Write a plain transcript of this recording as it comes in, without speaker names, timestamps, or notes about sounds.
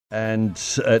And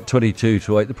at 22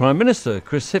 to 8, the Prime Minister,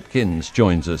 Chris Hipkins,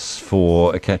 joins us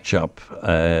for a catch-up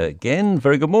again.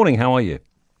 Very good morning. How are you?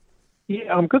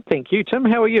 Yeah, I'm good, thank you. Tim,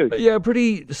 how are you? Yeah,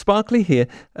 pretty sparkly here.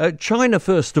 China,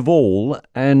 first of all,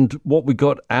 and what we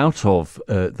got out of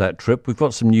that trip. We've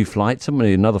got some new flights, haven't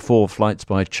we? Another 4 flights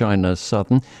by China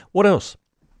Southern. What else?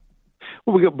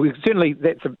 Well, certainly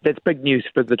that's big news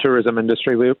for the tourism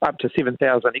industry. We're up to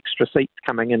 7,000 extra seats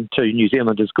coming into New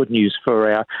Zealand is good news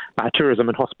for our tourism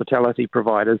and hospitality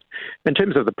providers. In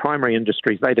terms of the primary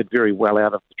industries, they did very well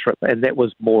out of the trip, and that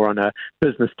was more on a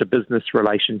business-to-business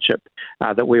relationship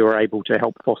that we were able to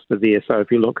help foster there. So if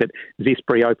you look at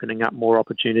Zespri opening up more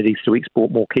opportunities to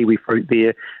export more kiwi fruit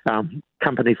there,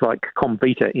 companies like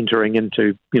Comvita entering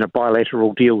into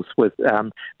bilateral deals with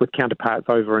counterparts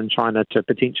over in China to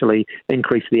potentially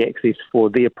increase the access for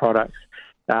their products.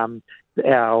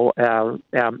 Our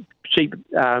sheep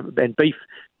and beef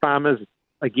farmers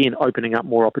again opening up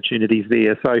more opportunities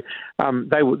there. So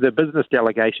the business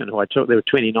delegation who I took, there were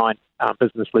 29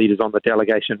 business leaders on the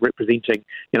delegation representing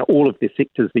all of the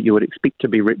sectors that you would expect to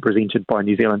be represented by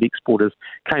New Zealand exporters,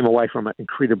 came away from it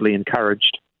incredibly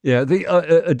encouraged. Yeah,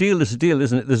 a deal is a deal,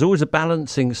 isn't it? There's always a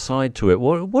balancing side to it.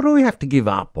 What do we have to give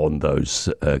up on those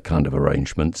kind of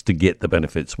arrangements to get the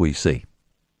benefits we see?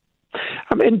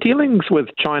 In dealings with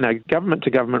China,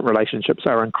 government-to-government relationships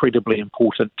are incredibly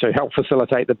important to help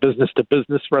facilitate the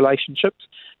business-to-business relationships.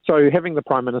 So having the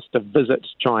Prime Minister visit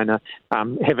China,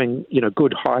 having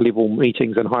good high-level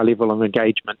meetings and high-level of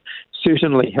engagement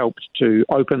certainly helped to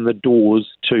open the doors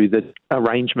to the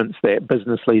arrangements that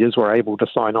business leaders were able to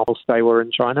sign off whilst they were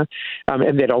in China.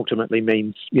 And that ultimately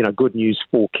means, good news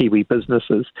for Kiwi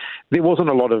businesses. There wasn't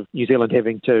a lot of New Zealand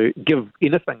having to give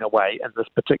anything away in this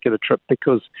particular trip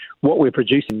because what we're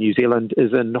producing in New Zealand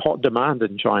is in hot demand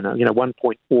in China.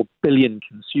 1.4 billion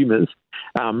consumers.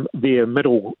 Their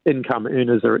middle income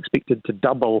earners are expected to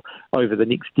double over the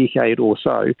next decade or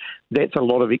so. That's a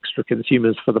lot of extra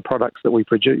consumers for the products that we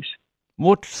produce.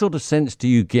 What sort of sense do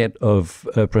you get of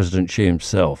President Xi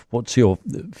himself? What's your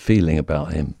feeling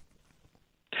about him?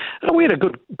 We had a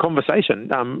good conversation.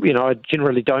 I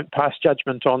generally don't pass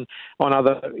judgment on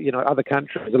other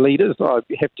countries' leaders. I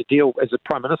have to deal as a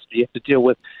Prime Minister. You have to deal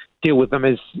with them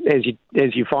as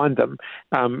you find them.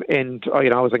 And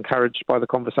I was encouraged by the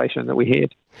conversation that we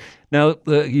had. Now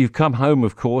you've come home,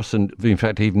 of course, and in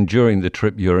fact, even during the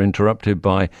trip, you're interrupted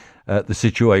by the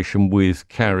situation with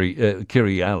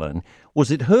Kiri Allan. Was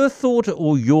it her thought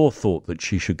or your thought that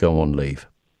she should go on leave?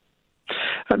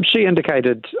 She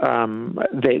indicated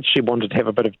that she wanted to have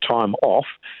a bit of time off.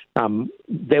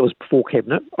 That was before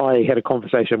Cabinet. I had a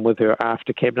conversation with her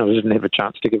after Cabinet. I didn't have a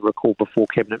chance to give her a call before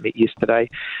Cabinet met yesterday.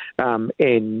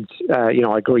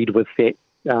 I agreed with that.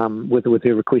 With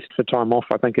her request for time off.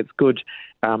 I think it's good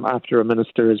after a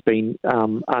minister has been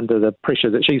under the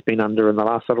pressure that she's been under in the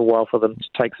last little while for them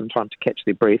to take some time to catch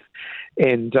their breath.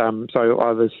 And so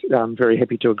I was very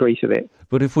happy to agree to that.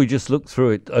 But if we just look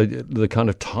through it, the kind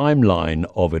of timeline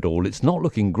of it all, it's not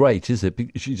looking great, is it?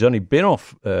 She's only been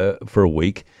off for a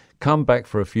week, come back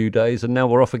for a few days, and now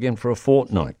we're off again for a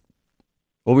fortnight.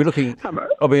 Are we looking?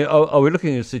 Are we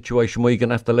looking at a situation where you're going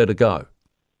to have to let her go?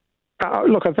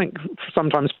 Look, I think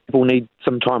sometimes people need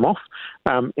some time off.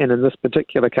 And in this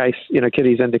particular case,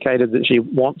 Kiri's indicated that she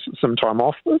wants some time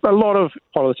off. A lot of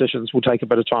politicians will take a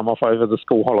bit of time off over the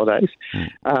school holidays.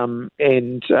 I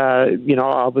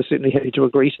was certainly happy to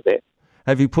agree to that.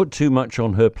 Have you put too much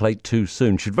on her plate too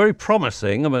soon? She's very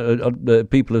promising.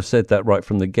 People have said that right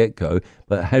from the get-go.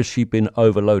 But has she been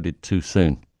overloaded too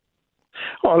soon?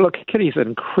 Oh, look, Kiri's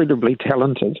incredibly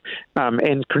talented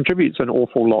and contributes an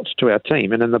awful lot to our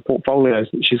team. And in the portfolios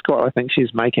that she's got, I think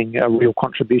she's making a real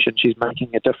contribution. She's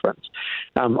making a difference.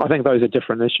 I think those are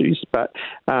different issues. But,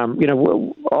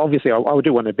 obviously, I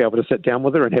do want to be able to sit down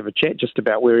with her and have a chat just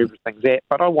about where everything's at.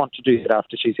 But I want to do that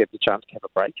after she's had the chance to have a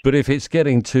break. But if it's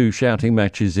getting to shouting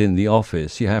matches in the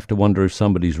office, you have to wonder if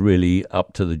somebody's really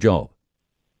up to the job.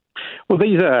 Well,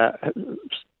 these are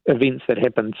events that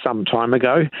happened some time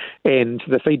ago, and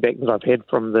the feedback that I've had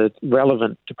from the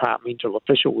relevant departmental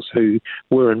officials who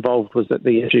were involved was that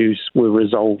the issues were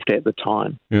resolved at the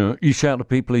time. Yeah. You shout at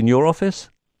people in your office?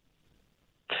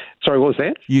 Sorry, what was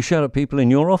that? You shout at people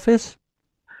in your office?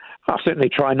 I certainly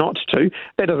try not to.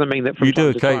 That doesn't mean that from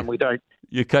time to time we don't.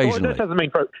 Occasionally. Well, it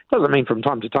doesn't mean from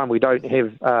time to time we don't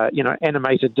have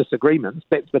animated disagreements.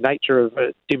 That's the nature of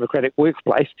a democratic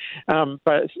workplace.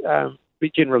 But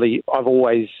generally, I've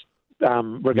always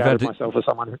regarded myself as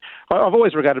someone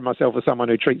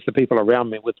who treats the people around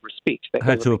me with respect.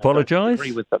 Had to apologise?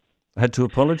 Agree with them. Had to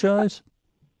apologise?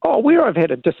 Where I've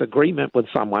had a disagreement with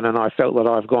someone and I felt that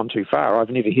I've gone too far, I've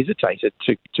never hesitated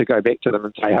to go back to them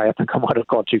and say, hey, I think I might have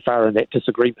gone too far in that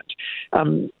disagreement.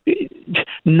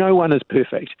 No one is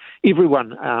perfect.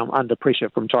 Everyone under pressure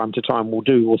from time to time will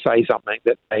do or say something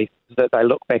that they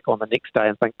look back on the next day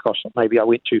and think, gosh, maybe I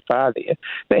went too far there.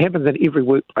 That happens in every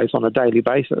workplace on a daily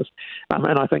basis.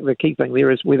 And I think the key thing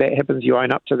there is where that happens, you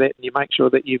own up to that and you make sure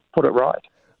that you put it right.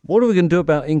 What are we going to do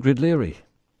about Ingrid Leary?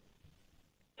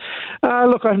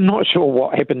 Look, I'm not sure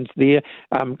what happened there.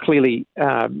 Clearly,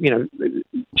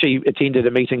 she attended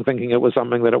a meeting thinking it was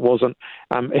something that it wasn't.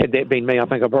 Had that been me, I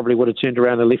think I probably would have turned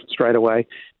around and left straight away.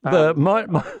 There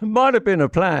might have been a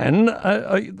plan.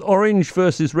 Orange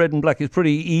versus red and black is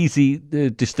pretty easy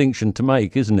distinction to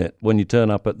make, isn't it, when you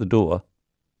turn up at the door?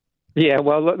 Yeah,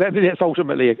 well, that's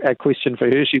ultimately a question for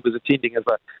her. She was attending as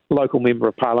a local member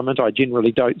of parliament. I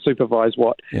generally don't supervise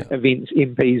what events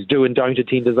MPs do and don't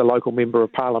attend as a local member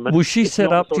of parliament. Was she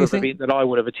set up, do you think? Event that I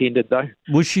would have attended, though.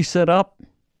 Was she set up?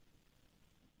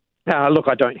 Look,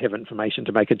 I don't have information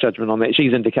to make a judgment on that.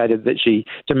 She's indicated that she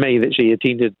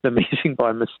attended the meeting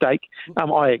by mistake.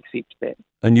 I accept that.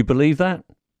 And you believe that?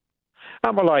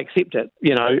 Well, I accept it.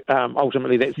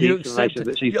 Ultimately, that's the explanation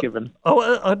that she's given. Oh,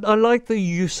 I like the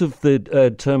use of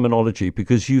the terminology,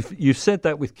 because you've said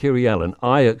that with Kiri Allan,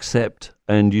 I accept,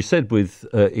 and you said with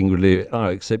Ingrid Leary, I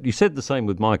accept. You said the same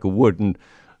with Michael Wood, and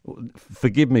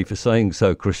forgive me for saying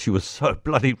so, Chris, you were so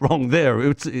bloody wrong there.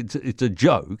 It's a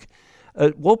joke.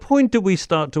 At what point do we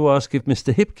start to ask if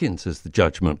Mr. Hipkins has the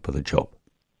judgment for the job?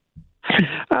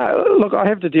 Look, I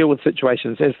have to deal with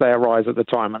situations as they arise at the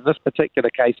time. In this particular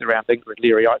case around Ingrid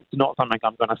Leary, it's not something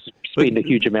I'm going to spend a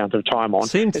huge amount of time on.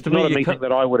 It's not a meeting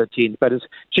that I would attend, but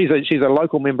she's a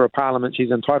local member of parliament. She's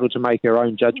entitled to make her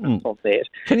own judgments of that.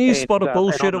 Can you spot a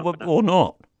bullshit or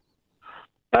not?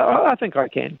 I think I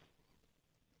can.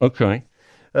 Okay.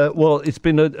 Well, it's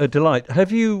been a delight.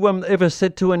 Have you ever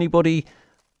said to anybody,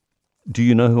 do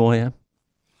you know who I am?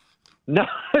 No,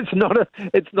 it's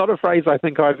not a phrase I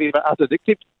think I've ever uttered,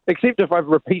 except if I'm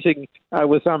repeating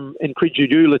with some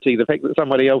incredulity the fact that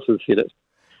somebody else has said it.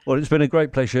 Well, it's been a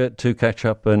great pleasure to catch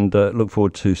up, and look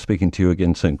forward to speaking to you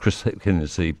again soon. Chris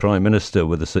Hipkins, the Prime Minister,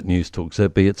 with us at News Talk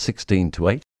ZB at 16 to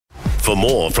 8. For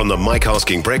more from the Mike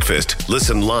Hosking Breakfast,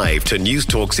 listen live to News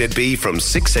Talk ZB from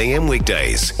 6 a.m.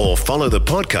 weekdays, or follow the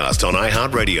podcast on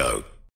iHeartRadio.